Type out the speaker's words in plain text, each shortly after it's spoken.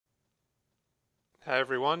Hi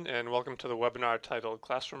everyone, and welcome to the webinar titled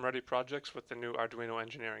Classroom Ready Projects with the new Arduino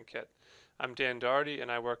Engineering Kit. I'm Dan Doherty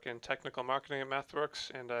and I work in technical marketing at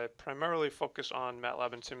MathWorks, and I primarily focus on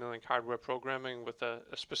MATLAB and Simulink hardware programming with a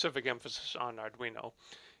specific emphasis on Arduino.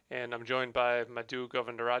 And I'm joined by Madhu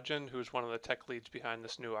Govindarajan, who's one of the tech leads behind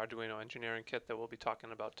this new Arduino Engineering Kit that we'll be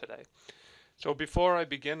talking about today. So before I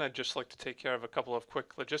begin, I'd just like to take care of a couple of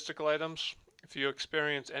quick logistical items. If you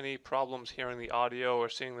experience any problems hearing the audio or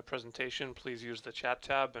seeing the presentation, please use the chat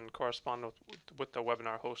tab and correspond with the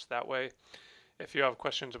webinar host that way. If you have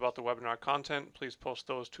questions about the webinar content, please post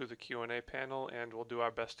those to the Q&A panel and we'll do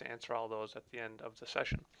our best to answer all those at the end of the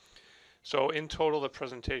session. So in total, the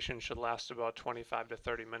presentation should last about 25 to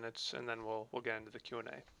 30 minutes, and then we'll get into the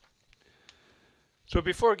Q&A. So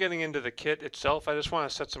before getting into the kit itself, I just want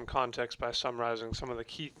to set some context by summarizing some of the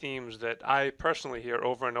key themes that I personally hear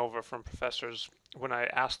over and over from professors when I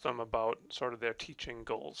ask them about sort of their teaching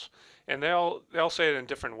goals. And they all say it in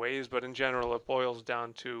different ways, but in general it boils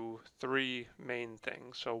down to three main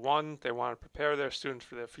things. So one, they want to prepare their students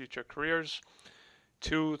for their future careers.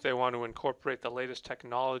 Two, they want to incorporate the latest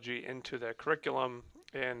technology into their curriculum.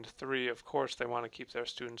 And three, of course, they want to keep their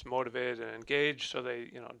students motivated and engaged so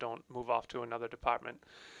they, don't move off to another department.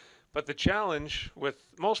 But the challenge with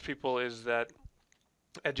most people is that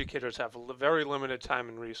educators have very limited time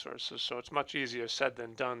and resources, so it's much easier said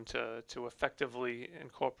than done to effectively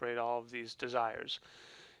incorporate all of these desires.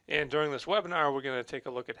 And during this webinar, we're going to take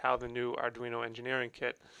a look at how the new Arduino Engineering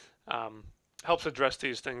Kit helps address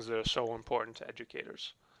these things that are so important to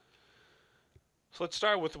educators. So let's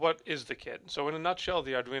start with what is the kit. So in a nutshell,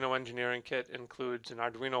 the Arduino Engineering Kit includes an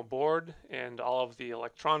Arduino board and all of the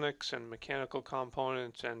electronics and mechanical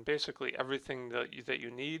components and basically everything that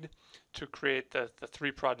you need to create the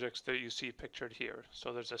three projects that you see pictured here.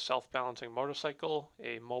 So there's a self-balancing motorcycle,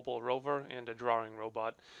 a mobile rover, and a drawing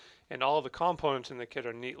robot. And all of the components in the kit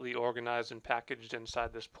are neatly organized and packaged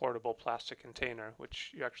inside this portable plastic container,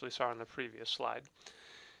 which you actually saw in the previous slide.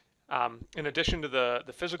 In addition to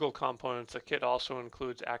the physical components, the kit also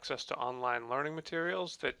includes access to online learning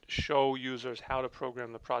materials that show users how to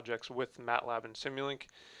program the projects with MATLAB and Simulink,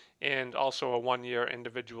 and also a 1-year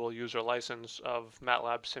individual user license of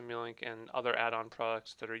MATLAB, Simulink, and other add-on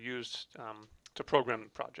products that are used to program the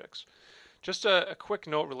projects. Just a quick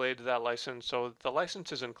note related to that license. So the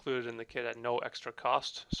license is included in the kit at no extra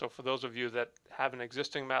cost. So for those of you that have an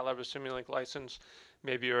existing MATLAB or Simulink license,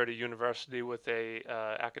 maybe you're at a university with a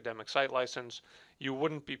academic site license, you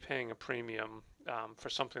wouldn't be paying a premium for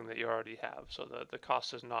something that you already have. So the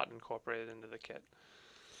cost is not incorporated into the kit.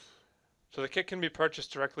 So the kit can be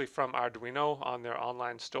purchased directly from Arduino on their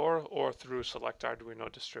online store or through select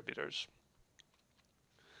Arduino distributors.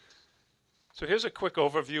 So here's a quick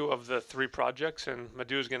overview of the three projects, and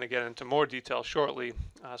Madhu is going to get into more detail shortly.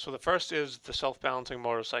 So the first is the self-balancing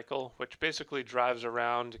motorcycle, which basically drives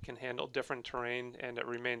around, can handle different terrain, and it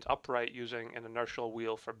remains upright using an inertial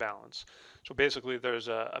wheel for balance. So basically there's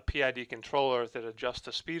a PID controller that adjusts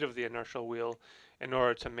the speed of the inertial wheel in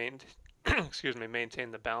order to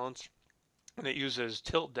maintain the balance. And it uses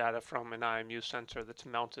tilt data from an IMU sensor that's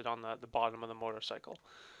mounted on the bottom of the motorcycle.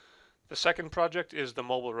 The second project is the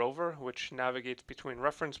mobile rover, which navigates between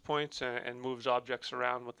reference points and moves objects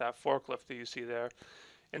around with that forklift that you see there.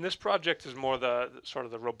 And this project is more the sort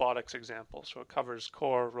of the robotics example. So it covers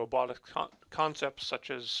core robotics concepts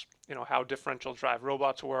such as how differential drive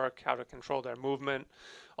robots work, how to control their movement.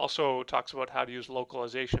 Also talks about how to use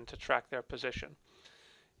localization to track their position.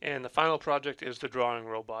 And the final project is the drawing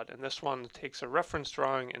robot, and this one takes a reference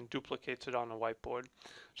drawing and duplicates it on a whiteboard.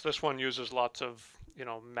 So this one uses lots of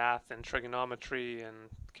math and trigonometry and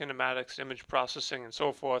kinematics, image processing, and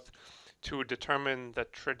so forth to determine the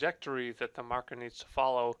trajectory that the marker needs to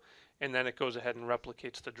follow, and then it goes ahead and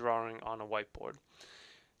replicates the drawing on a whiteboard.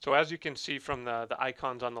 So as you can see from the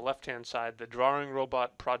icons on the left-hand side, the drawing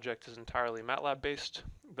robot project is entirely MATLAB based.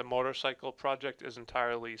 The motorcycle project is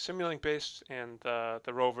entirely Simulink based, and the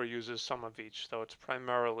rover uses some of each, so it's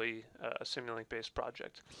primarily a Simulink based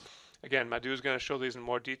project. Again, Madhu is going to show these in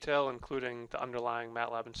more detail, including the underlying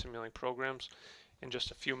MATLAB and Simulink programs, in just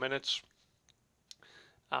a few minutes.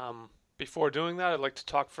 Before doing that, I'd like to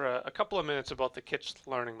talk for a couple of minutes about the kit's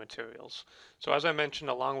learning materials. So as I mentioned,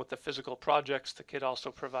 along with the physical projects, the kit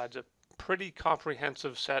also provides a pretty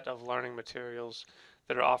comprehensive set of learning materials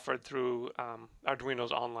that are offered through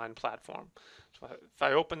Arduino's online platform. So if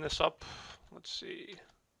I open this up, let's see.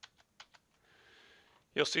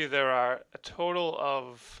 You'll see there are a total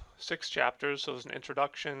of 6 chapters. So there's an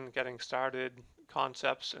introduction, getting started,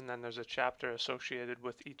 concepts, and then there's a chapter associated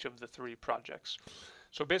with each of the 3 projects.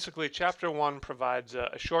 So basically, chapter 1 provides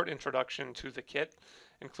a short introduction to the kit,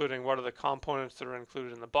 including what are the components that are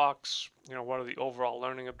included in the box, what are the overall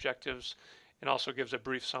learning objectives, and also gives a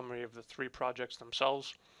brief summary of the 3 projects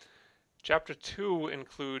themselves. Chapter 2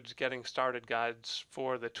 includes getting started guides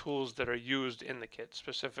for the tools that are used in the kit,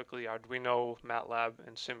 specifically Arduino, MATLAB,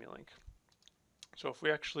 and Simulink. So if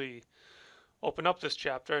we actually open up this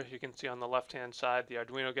chapter, you can see on the left-hand side the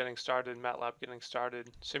Arduino getting started, MATLAB getting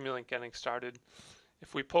started, Simulink getting started.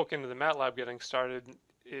 If we poke into the MATLAB getting started,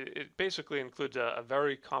 it basically includes a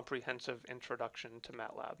very comprehensive introduction to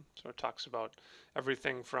MATLAB. So it talks about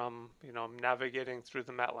everything from navigating through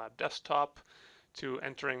the MATLAB desktop to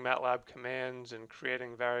entering MATLAB commands and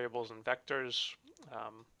creating variables and vectors.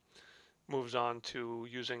 Moves on to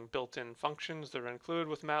using built-in functions that are included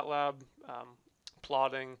with MATLAB,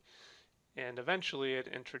 plotting, and eventually it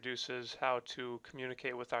introduces how to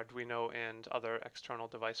communicate with Arduino and other external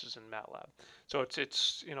devices in MATLAB. So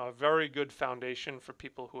it's a very good foundation for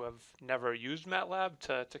people who have never used MATLAB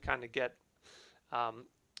to kind of get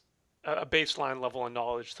a baseline level of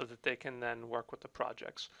knowledge so that they can then work with the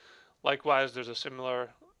projects. Likewise, there's a similar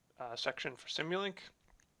section for Simulink.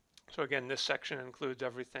 So again, this section includes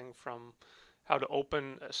everything from how to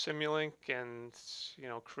open a Simulink and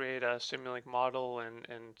create a Simulink model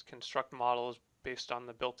and construct models based on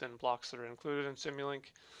the built-in blocks that are included in Simulink.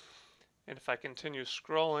 And if I continue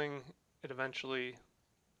scrolling, it eventually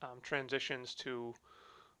transitions to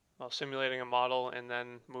simulating a model and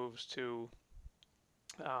then moves to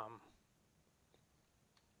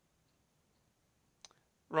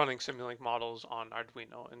running Simulink models on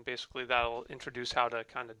Arduino, and basically that'll introduce how to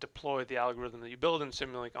kind of deploy the algorithm that you build in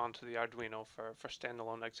Simulink onto the Arduino for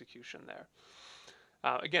standalone execution there.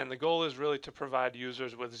 Again, the goal is really to provide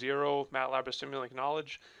users with zero MATLAB or Simulink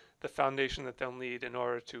knowledge, the foundation that they'll need in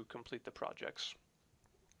order to complete the projects.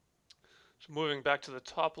 So moving back to the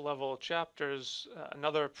top level chapters,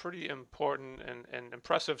 another pretty important and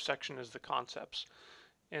impressive section is the concepts.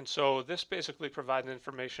 And so this basically provides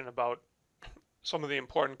information about some of the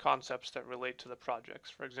important concepts that relate to the projects.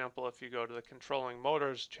 For example, if you go to the controlling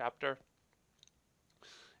motors chapter,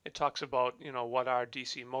 it talks about what are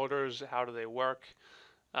DC motors, how do they work.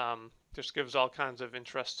 This gives all kinds of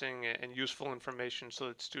interesting and useful information so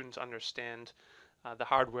that students understand the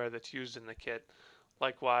hardware that's used in the kit.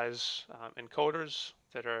 Likewise, encoders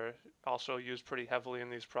that are also used pretty heavily in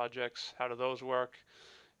these projects, how do those work,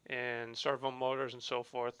 and servo motors and so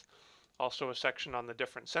forth. Also a section on the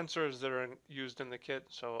different sensors that are used in the kit,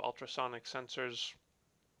 so ultrasonic sensors,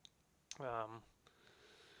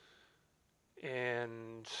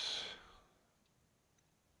 and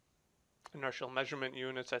inertial measurement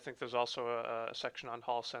units. I think there's also a section on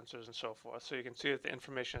Hall sensors and so forth. So you can see that the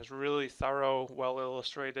information is really thorough, well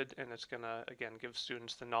illustrated, and it's going to, again, give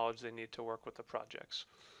students the knowledge they need to work with the projects.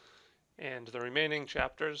 And the remaining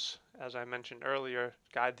chapters, as I mentioned earlier,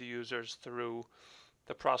 guide the users through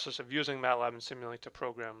the process of using MATLAB and Simulink to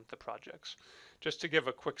program the projects. Just to give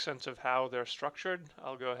a quick sense of how they're structured,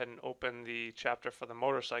 I'll go ahead and open the chapter for the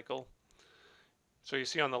motorcycle. So you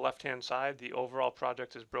see on the left-hand side, the overall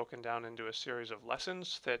project is broken down into a series of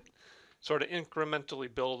lessons that sort of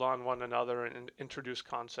incrementally build on one another and introduce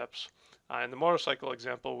concepts. In the motorcycle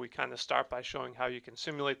example, we kind of start by showing how you can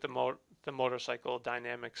simulate the motorcycle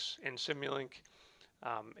dynamics in Simulink.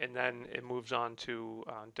 And then it moves on to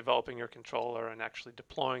developing your controller and actually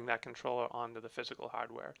deploying that controller onto the physical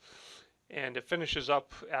hardware. And it finishes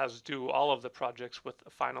up, as do all of the projects, with a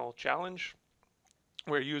final challenge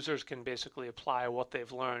where users can basically apply what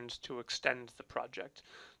they've learned to extend the project.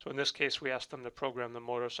 So in this case, we asked them to program the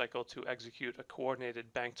motorcycle to execute a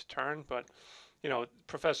coordinated banked turn, but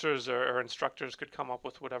professors or instructors could come up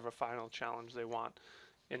with whatever final challenge they want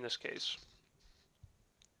in this case.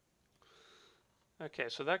 Okay,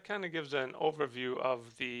 so that kind of gives an overview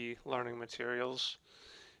of the learning materials.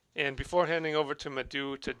 And before handing over to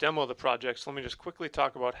Madhu to demo the projects, let me just quickly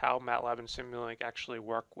talk about how MATLAB and Simulink actually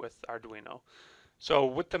work with Arduino. So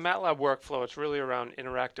with the MATLAB workflow, it's really around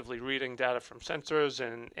interactively reading data from sensors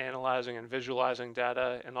and analyzing and visualizing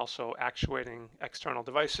data, and also actuating external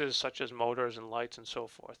devices such as motors and lights and so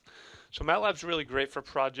forth. So MATLAB's really great for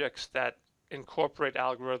projects that incorporate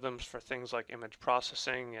algorithms for things like image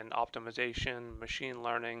processing and optimization, machine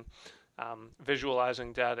learning,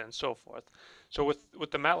 visualizing data, and so forth. So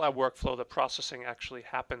with the MATLAB workflow, the processing actually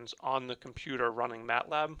happens on the computer running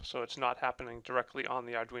MATLAB, so it's not happening directly on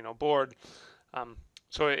the Arduino board.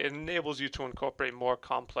 So it enables you to incorporate more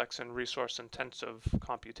complex and resource-intensive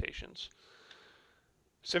computations.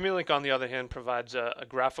 Simulink, on the other hand, provides a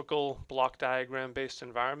graphical block diagram-based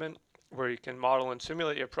environment. where you can model and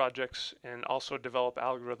simulate your projects and also develop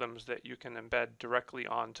algorithms that you can embed directly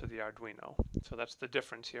onto the Arduino. So that's the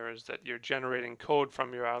difference here, is that you're generating code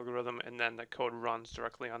from your algorithm and then the code runs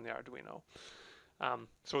directly on the Arduino.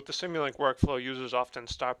 So with the Simulink workflow, users often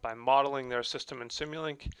start by modeling their system in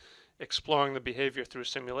Simulink, exploring the behavior through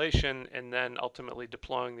simulation, and then ultimately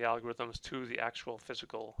deploying the algorithms to the actual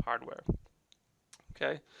physical hardware.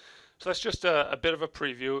 Okay, so that's just a bit of a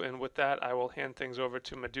preview, and with that, I will hand things over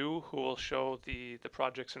to Madhu, who will show the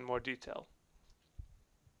projects in more detail.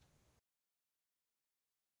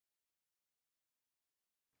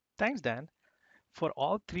 Thanks, Dan. For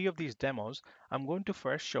all three of these demos, I'm going to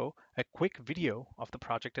first show a quick video of the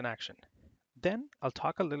project in action. Then I'll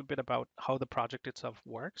talk a little bit about how the project itself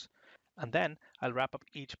works, and then I'll wrap up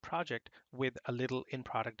each project with a little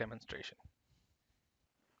in-product demonstration.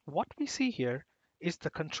 What we see here is the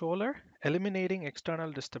controller eliminating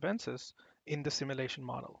external disturbances in the simulation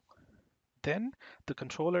model. Then the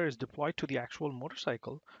controller is deployed to the actual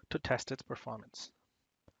motorcycle to test its performance.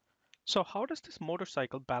 So how does this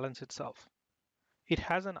motorcycle balance itself? It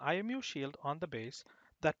has an IMU shield on the base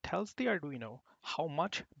that tells the Arduino how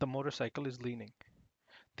much the motorcycle is leaning.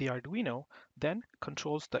 The Arduino then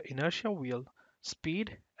controls the inertia wheel,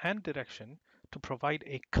 speed, and direction to provide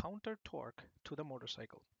a counter torque to the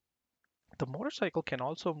motorcycle. The motorcycle can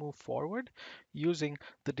also move forward using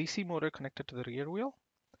the DC motor connected to the rear wheel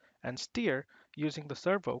and steer using the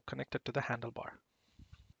servo connected to the handlebar.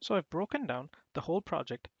 So I've broken down the whole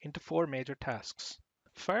project into four major tasks.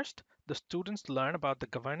 First, the students learn about the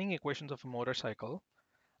governing equations of a motorcycle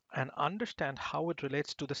and understand how it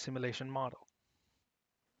relates to the simulation model.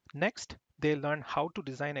 Next, they learn how to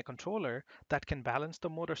design a controller that can balance the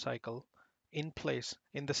motorcycle in place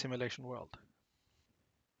in the simulation world.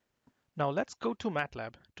 Now let's go to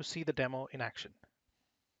MATLAB to see the demo in action.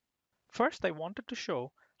 First, I wanted to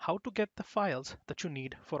show how to get the files that you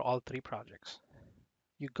need for all three projects.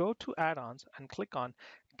 You go to Add-ons and click on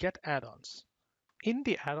Get Add-ons. In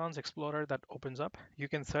the Add-ons Explorer that opens up, you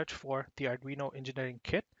can search for the Arduino Engineering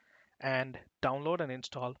Kit and download and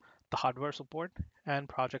install the hardware support and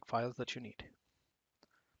project files that you need.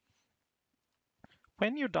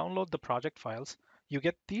 When you download the project files, you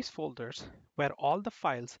get these folders where all the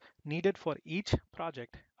files needed for each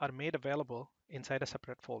project are made available inside a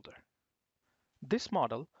separate folder. This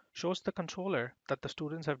model shows the controller that the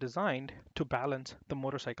students have designed to balance the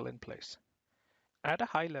motorcycle in place. At a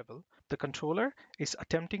high level, the controller is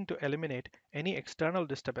attempting to eliminate any external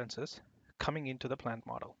disturbances coming into the plant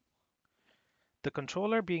model. The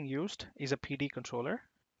controller being used is a PD controller,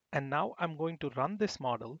 and now I'm going to run this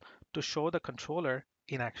model to show the controller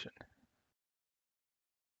in action.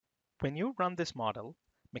 When you run this model,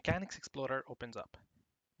 Mechanics Explorer opens up.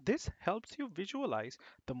 This helps you visualize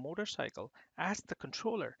the motorcycle as the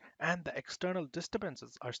controller and the external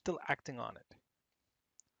disturbances are still acting on it.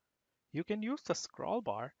 You can use the scroll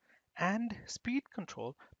bar and speed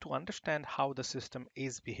control to understand how the system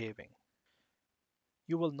is behaving.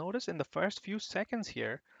 You will notice in the first few seconds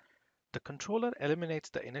here, the controller eliminates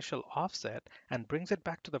the initial offset and brings it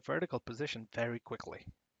back to the vertical position very quickly.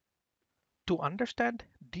 To understand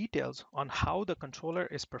details on how the controller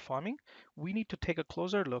is performing, we need to take a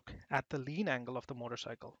closer look at the lean angle of the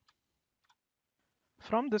motorcycle.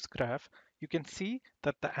 From this graph, you can see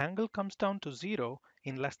that the angle comes down to 0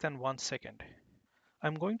 in less than 1 second.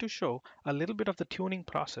 I'm going to show a little bit of the tuning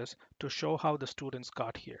process to show how the students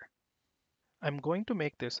got here. I'm going to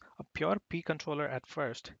make this a pure P controller at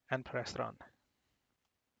first and press run.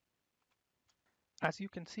 As you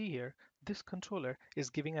can see here, this controller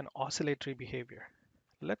is giving an oscillatory behavior.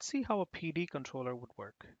 Let's see how a PD controller would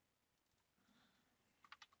work.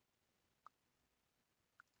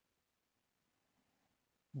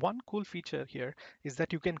 One cool feature here is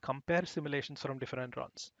that you can compare simulations from different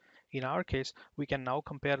runs. In our case, we can now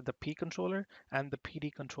compare the P controller and the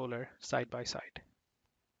PD controller side by side.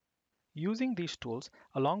 Using these tools,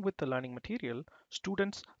 along with the learning material,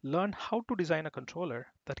 students learn how to design a controller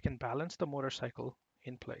that can balance the motorcycle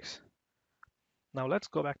in place. Now let's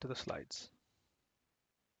go back to the slides.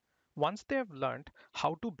 Once they have learned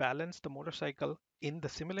how to balance the motorcycle in the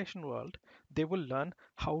simulation world, they will learn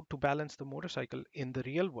how to balance the motorcycle in the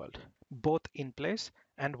real world, both in place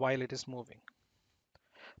and while it is moving.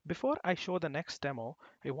 Before I show the next demo,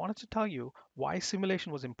 I wanted to tell you why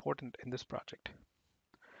simulation was important in this project.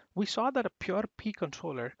 We saw that a pure P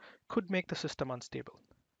controller could make the system unstable.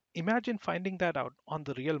 Imagine finding that out on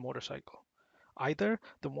the real motorcycle. Either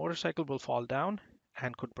the motorcycle will fall down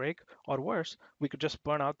and could break, or worse, we could just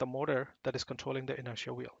burn out the motor that is controlling the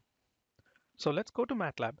inertia wheel. So let's go to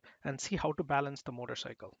MATLAB and see how to balance the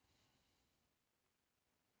motorcycle.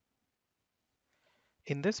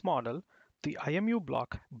 In this model, the IMU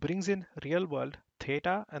block brings in real-world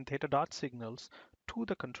theta and theta dot signals to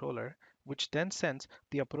the controller, which then sends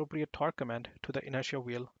the appropriate torque command to the inertia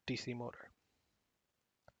wheel DC motor.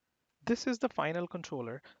 This is the final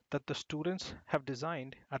controller that the students have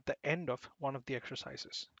designed at the end of one of the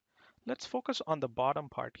exercises. Let's focus on the bottom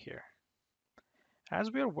part here. As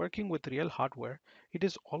we are working with real hardware, it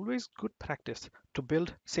is always good practice to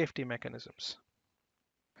build safety mechanisms.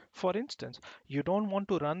 For instance, you don't want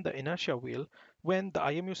to run the inertia wheel when the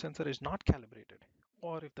IMU sensor is not calibrated,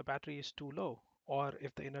 or if the battery is too low, or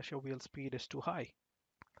if the inertia wheel speed is too high.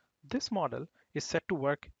 This model is set to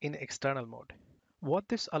work in external mode. What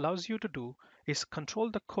this allows you to do is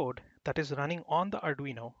control the code that is running on the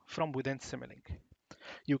Arduino from within Simulink.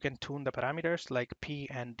 You can tune the parameters like P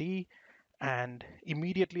and D and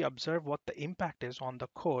immediately observe what the impact is on the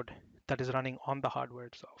code that is running on the hardware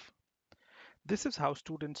itself. This is how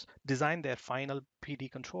students design their final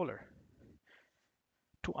PD controller.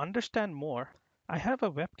 To understand more, I have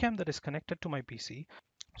a webcam that is connected to my PC.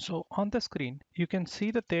 So on the screen, you can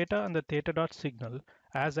see the theta and the theta dot signal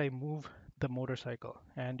as I move the motorcycle.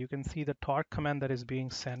 And you can see the torque command that is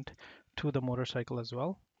being sent to the motorcycle as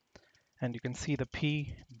well. And you can see the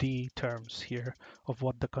P, D terms here of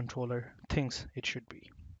what the controller thinks it should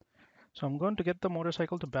be. So I'm going to get the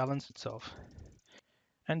motorcycle to balance itself.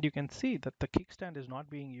 And you can see that the kickstand is not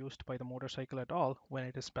being used by the motorcycle at all when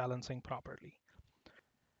it is balancing properly.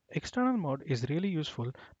 External mode is really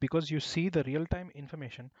useful because you see the real-time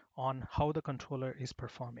information on how the controller is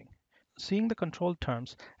performing. Seeing the control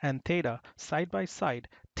terms and theta side by side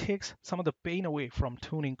takes some of the pain away from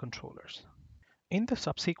tuning controllers. In the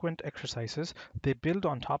subsequent exercises, they build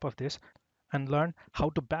on top of this and learn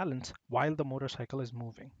how to balance while the motorcycle is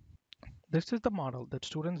moving. This is the model that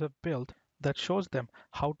students have built that shows them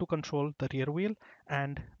how to control the rear wheel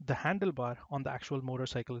and the handlebar on the actual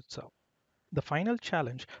motorcycle itself. The final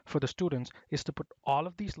challenge for the students is to put all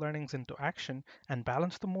of these learnings into action and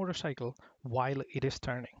balance the motorcycle while it is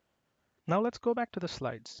turning. Now let's go back to the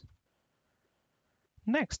slides.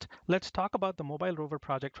 Next, let's talk about the mobile rover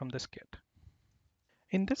project from this kit.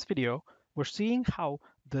 In this video, we're seeing how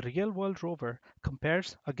the real-world rover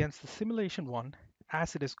compares against the simulation one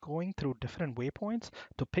as it is going through different waypoints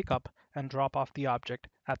to pick up and drop off the object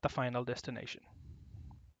at the final destination.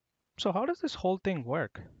 So how does this whole thing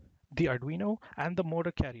work? The Arduino and the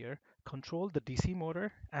motor carrier control the DC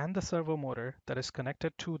motor and the servo motor that is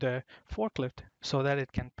connected to the forklift so that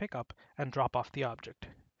it can pick up and drop off the object.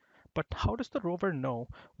 But how does the rover know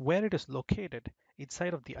where it is located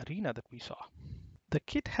inside of the arena that we saw? The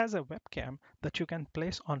kit has a webcam that you can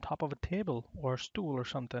place on top of a table or stool or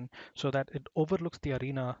something so that it overlooks the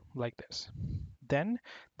arena like this. Then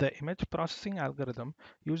the image processing algorithm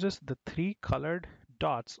uses the three colored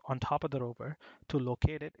dots on top of the rover to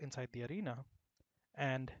locate it inside the arena.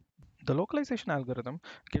 And the localization algorithm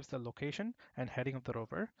gives the location and heading of the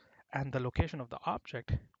rover and the location of the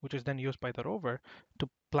object, which is then used by the rover to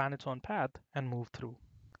plan its own path and move through.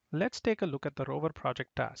 Let's take a look at the rover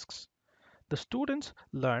project tasks. The students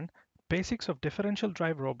learn basics of differential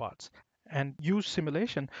drive robots and use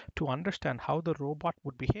simulation to understand how the robot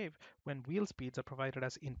would behave when wheel speeds are provided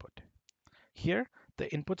as input. Here, the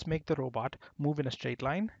inputs make the robot move in a straight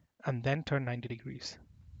line and then turn 90 degrees.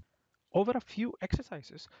 Over a few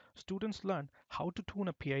exercises, students learn how to tune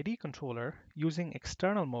a PID controller using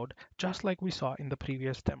external mode, just like we saw in the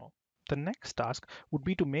previous demo. The next task would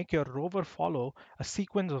be to make your rover follow a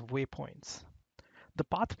sequence of waypoints. The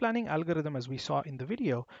path planning algorithm, as we saw in the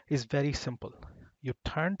video, is very simple. You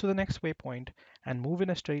turn to the next waypoint and move in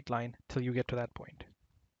a straight line till you get to that point.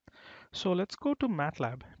 So let's go to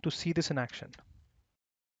MATLAB to see this in action.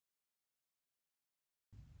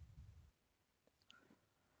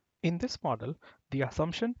 In this model, the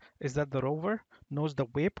assumption is that the rover knows the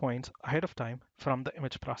waypoints ahead of time from the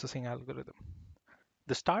image processing algorithm.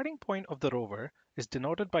 The starting point of the rover is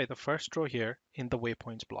denoted by the first row here in the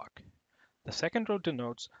waypoints block. The second row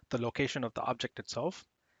denotes the location of the object itself,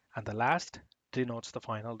 and the last denotes the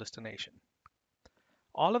final destination.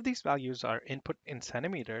 All of these values are input in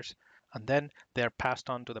centimeters, and then they're passed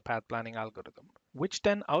on to the path planning algorithm, which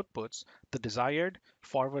then outputs the desired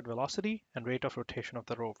forward velocity and rate of rotation of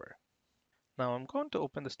the rover. Now I'm going to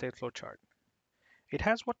open the state flow chart. It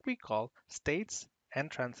has what we call states and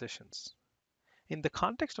transitions. In the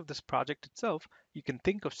context of this project itself, you can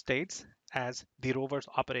think of states as the rover's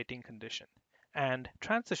operating condition and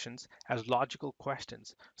transitions as logical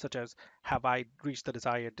questions, such as, have I reached the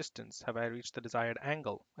desired distance? Have I reached the desired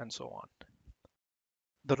angle? And so on.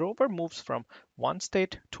 The rover moves from one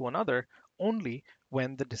state to another only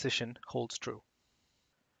when the decision holds true.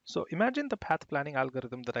 So imagine the path planning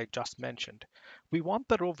algorithm that I just mentioned. We want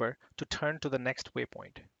the rover to turn to the next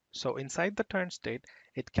waypoint. So inside the turn state,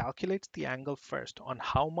 it calculates the angle first on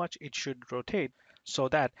how much it should rotate so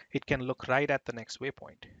that it can look right at the next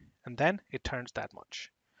waypoint. And then it turns that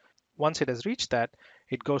much. Once it has reached that,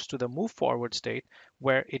 it goes to the move forward state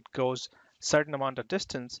where it goes certain amount of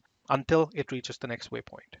distance until it reaches the next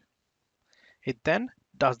waypoint. It then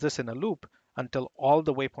does this in a loop until all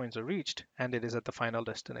the waypoints are reached and it is at the final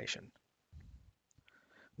destination.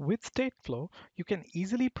 With Stateflow, you can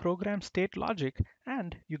easily program state logic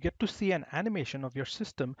and you get to see an animation of your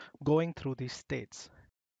system going through these states.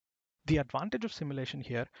 The advantage of simulation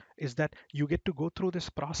here is that you get to go through this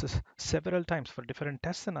process several times for different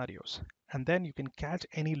test scenarios, and then you can catch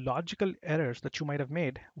any logical errors that you might have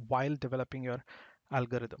made while developing your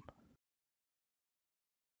algorithm.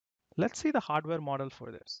 Let's see the hardware model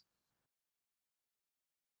for this.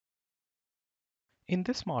 In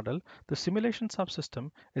this model, the simulation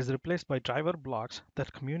subsystem is replaced by driver blocks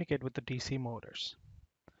that communicate with the DC motors.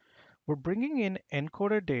 We're bringing in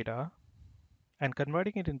encoder data and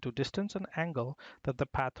converting it into distance and angle that the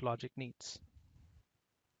path logic needs.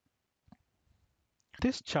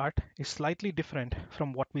 This chart is slightly different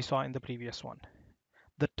from what we saw in the previous one.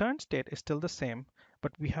 The turn state is still the same,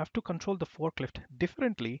 but we have to control the forklift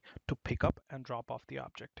differently to pick up and drop off the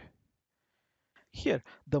object. Here,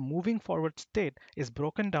 the moving forward state is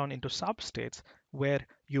broken down into substates where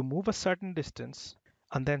you move a certain distance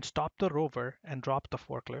and then stop the rover and drop the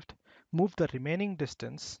forklift, move the remaining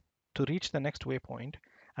distance to reach the next waypoint,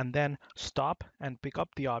 and then stop and pick up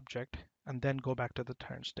the object and then go back to the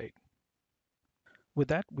turn state. With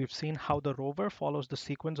that, we've seen how the rover follows the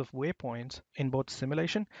sequence of waypoints in both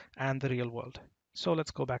simulation and the real world. So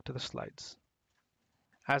let's go back to the slides.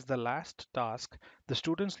 As the last task, the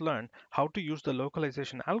students learn how to use the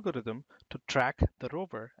localization algorithm to track the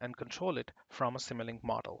rover and control it from a Simulink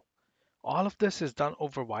model. All of this is done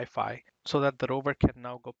over Wi-Fi so that the rover can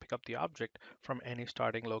now go pick up the object from any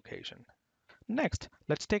starting location. Next,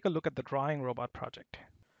 let's take a look at the drawing robot project.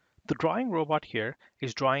 The drawing robot here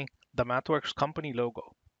is drawing the MathWorks company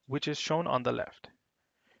logo, which is shown on the left.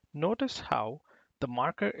 Notice how the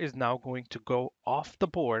marker is now going to go off the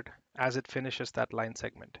board as it finishes that line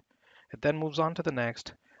segment. It then moves on to the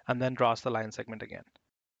next and then draws the line segment again.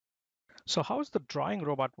 So how is the drawing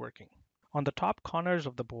robot working? On the top corners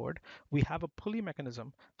of the board, we have a pulley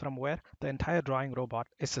mechanism from where the entire drawing robot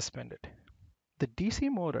is suspended. The DC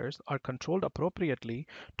motors are controlled appropriately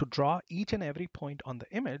to draw each and every point on the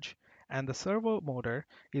image, and the servo motor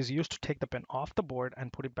is used to take the pen off the board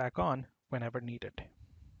and put it back on whenever needed.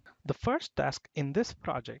 The first task in this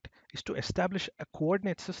project is to establish a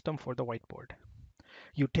coordinate system for the whiteboard.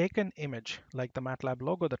 You take an image like the MATLAB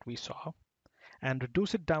logo that we saw and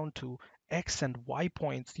reduce it down to X and Y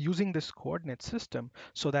points using this coordinate system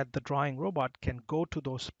so that the drawing robot can go to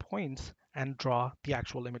those points and draw the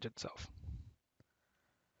actual image itself.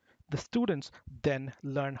 The students then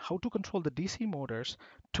learn how to control the DC motors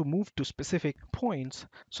to move to specific points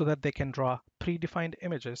so that they can draw predefined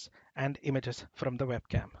images and images from the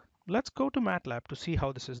webcam. Let's go to MATLAB to see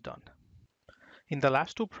how this is done. In the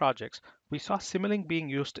last two projects, we saw Simulink being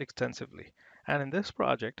used extensively, and in this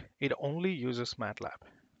project, it only uses MATLAB.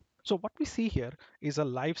 So what we see here is a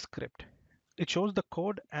live script. It shows the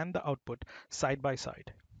code and the output side by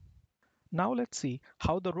side. Now let's see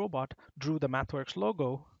how the robot drew the MathWorks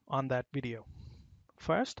logo on that video.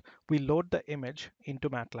 First, we load the image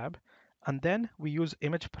into MATLAB, and then we use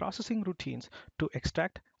image processing routines to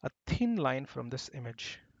extract a thin line from this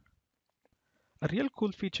image. A real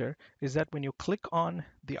cool feature is that when you click on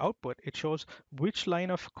the output, it shows which line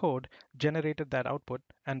of code generated that output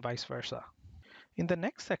and vice versa. In the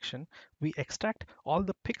next section, we extract all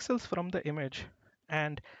the pixels from the image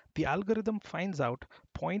and the algorithm finds out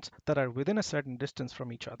points that are within a certain distance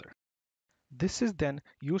from each other. This is then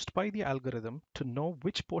used by the algorithm to know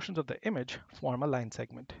which portions of the image form a line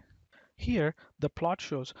segment. Here, the plot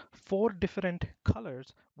shows 4 different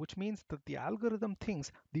colors, which means that the algorithm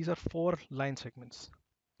thinks these are 4 line segments.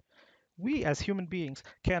 We as human beings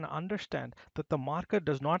can understand that the marker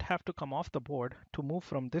does not have to come off the board to move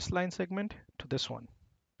from this line segment to this one.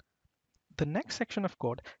 The next section of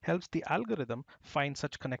code helps the algorithm find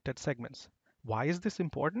such connected segments. Why is this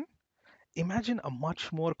important? Imagine a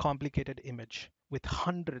much more complicated image with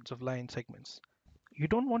hundreds of line segments. You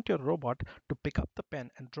don't want your robot to pick up the pen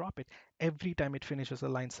and drop it every time it finishes a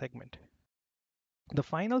line segment. The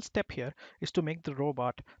final step here is to make the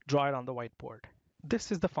robot draw it on the whiteboard. This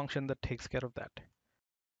is the function that takes care of that.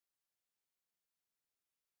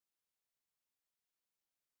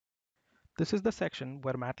 This is the section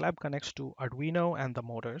where MATLAB connects to Arduino and the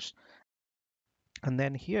motors. And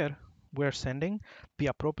then here, we're sending the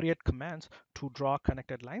appropriate commands to draw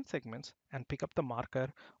connected line segments and pick up the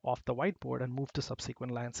marker off the whiteboard and move to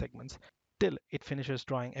subsequent line segments till it finishes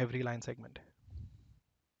drawing every line segment.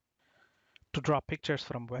 To draw pictures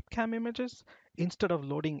from webcam images, instead of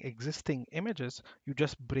loading existing images, you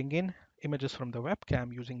just bring in images from the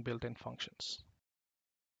webcam using built-in functions.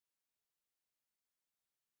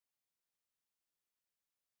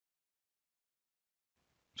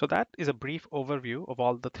 So that is a brief overview of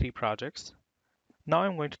all the three projects. Now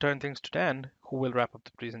I'm going to turn things to Dan, who will wrap up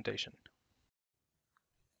the presentation.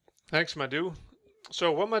 Thanks, Madhu.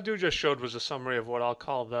 So what Madhu just showed was a summary of what I'll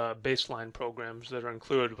call the baseline programs that are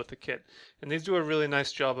included with the kit. And these do a really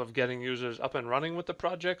nice job of getting users up and running with the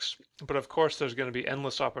projects, but of course there's going to be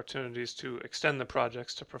endless opportunities to extend the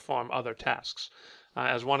projects to perform other tasks.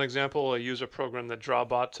 As one example, a user programmed the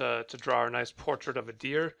drawbot to draw a nice portrait of a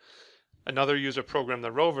deer. Another user programmed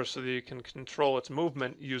the rover so that you can control its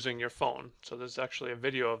movement using your phone. So there's actually a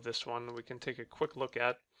video of this one we can take a quick look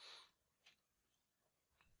at.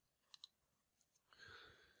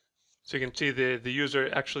 So you can see the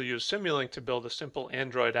user actually used Simulink to build a simple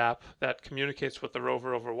Android app that communicates with the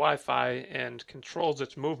rover over Wi-Fi and controls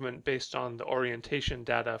its movement based on the orientation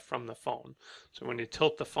data from the phone. So when you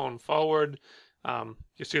tilt the phone forward,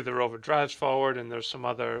 you see the rover drives forward, and there's some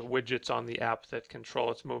other widgets on the app that control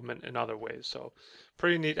its movement in other ways. So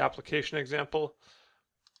pretty neat application example.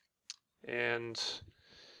 And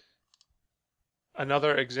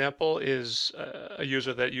another example is a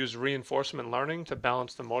user that used reinforcement learning to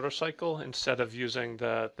balance the motorcycle instead of using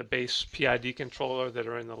the base PID controller that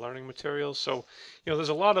are in the learning materials. So, there's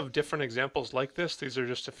a lot of different examples like this. These are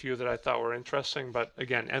just a few that I thought were interesting, but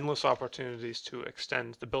again, endless opportunities to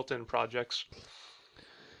extend the built-in projects.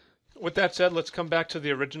 With that said, let's come back to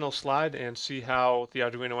the original slide and see how the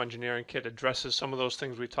Arduino Engineering Kit addresses some of those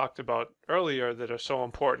things we talked about earlier that are so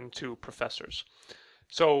important to professors.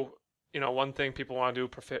 So, one thing people want to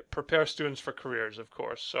do, prepare students for careers, of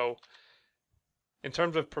course. So in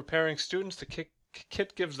terms of preparing students, the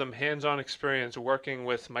kit gives them hands-on experience working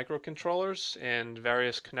with microcontrollers and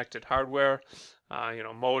various connected hardware,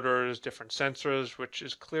 motors, different sensors, which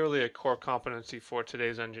is clearly a core competency for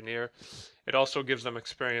today's engineer. It also gives them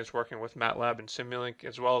experience working with MATLAB and Simulink,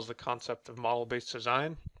 as well as the concept of model-based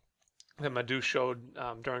design that Madhu showed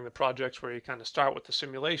during the projects, where you kind of start with the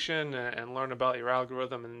simulation and learn about your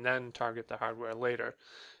algorithm and then target the hardware later.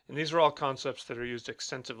 And these are all concepts that are used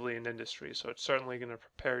extensively in industry, so it's certainly going to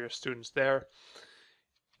prepare your students there.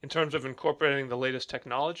 In terms of incorporating the latest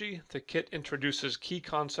technology, the kit introduces key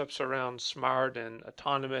concepts around smart and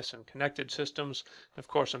autonomous and connected systems, and of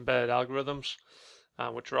course embedded algorithms,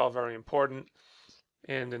 which are all very important.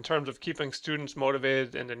 And in terms of keeping students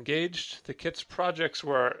motivated and engaged, the KIT's projects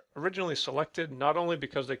were originally selected not only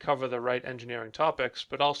because they cover the right engineering topics,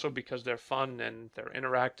 but also because they're fun and they're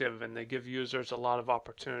interactive and they give users a lot of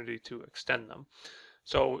opportunity to extend them.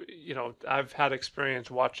 So, I've had experience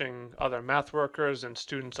watching other math workers and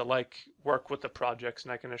students alike work with the projects,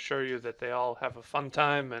 and I can assure you that they all have a fun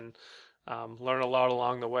time and learn a lot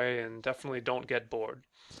along the way and definitely don't get bored.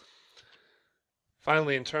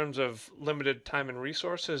 Finally, in terms of limited time and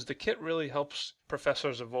resources, the kit really helps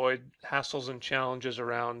professors avoid hassles and challenges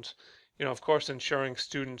around, of course, ensuring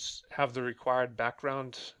students have the required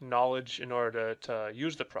background knowledge in order to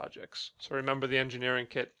use the projects. So remember, the engineering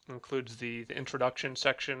kit includes the introduction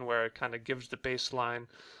section where it kind of gives the baseline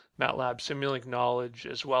MATLAB Simulink knowledge,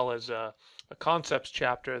 as well as a concepts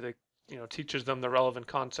chapter that teaches them the relevant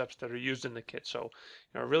concepts that are used in the kit. So,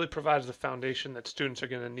 it really provides the foundation that students are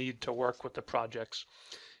going to need to work with the projects.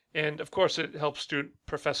 And of course, it helps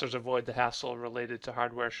professors avoid the hassle related to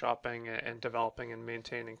hardware shopping and developing and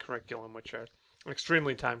maintaining curriculum, which are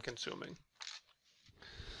extremely time consuming.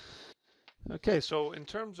 Okay, so in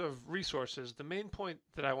terms of resources, the main point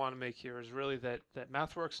that I want to make here is really that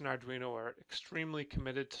MathWorks and Arduino are extremely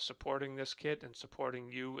committed to supporting this kit and supporting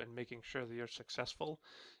you and making sure that you're successful.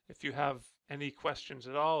 If you have any questions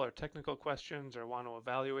at all, or technical questions, or want to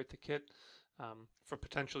evaluate the kit for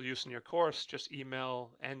potential use in your course, just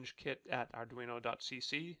email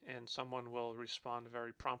engkit@arduino.cc and someone will respond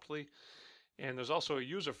very promptly. And there's also a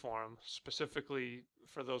user forum specifically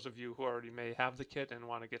for those of you who already may have the kit and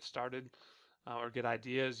want to get started or get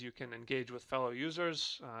ideas. You can engage with fellow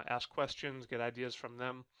users, ask questions, get ideas from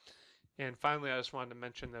them. And finally, I just wanted to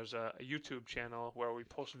mention there's a YouTube channel where we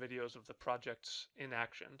post videos of the projects in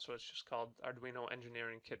action. So it's just called Arduino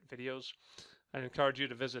Engineering Kit Videos. I encourage you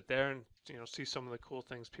to visit there and see some of the cool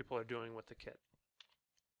things people are doing with the kit.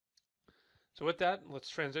 So with that, let's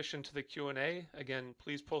transition to the Q&A. Again,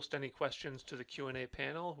 please post any questions to the Q&A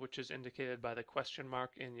panel, which is indicated by the question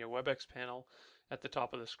mark in your WebEx panel at the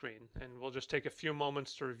top of the screen. And we'll just take a few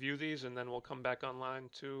moments to review these, and then we'll come back online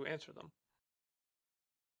to answer them.